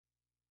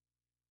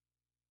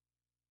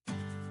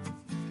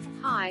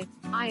Hi,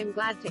 I am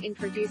glad to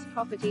introduce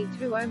property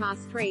 2 Omar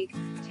Street,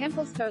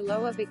 Templestowe,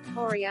 Lower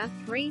Victoria,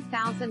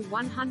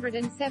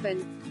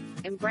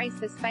 3107. Embrace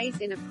the space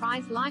in a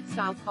prize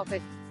lifestyle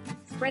pocket.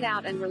 Spread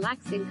out and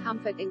relax in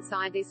comfort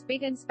inside this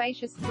big and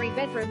spacious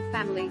 3-bedroom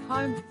family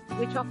home,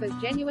 which offers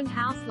genuine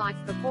house-like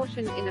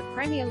proportions in a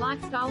premier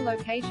lifestyle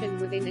location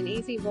within an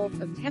easy walk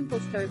of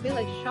Templestowe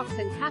Village shops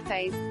and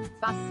cafes,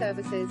 bus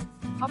services,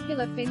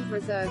 popular Finns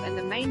Reserve and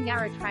the main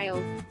Yarra Trail.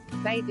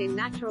 Bathed in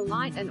natural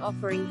light and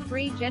offering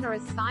 3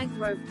 generous-sized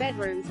robe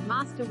bedrooms,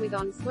 master with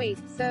ensuite,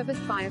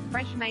 serviced by a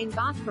fresh main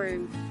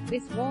bathroom.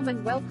 This warm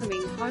and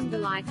welcoming home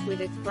delights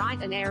with its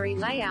bright and airy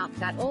layout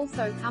that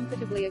also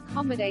comfortably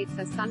accommodates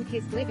a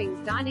sun-kissed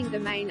living, dining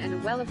domain and a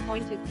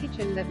well-appointed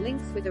kitchen that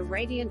links with a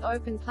radiant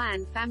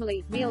open-plan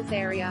family meals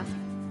area.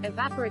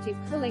 Evaporative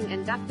cooling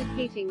and ducted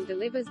heating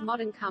delivers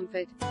modern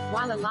comfort,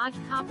 while a large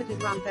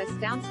carpeted rumpus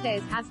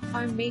downstairs has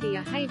home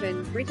media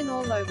haven written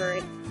all over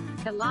it.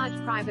 A large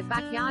private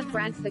backyard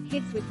grants the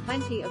kids with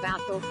plenty of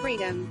outdoor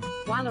freedom,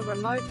 while a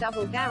remote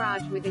double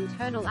garage with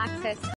internal access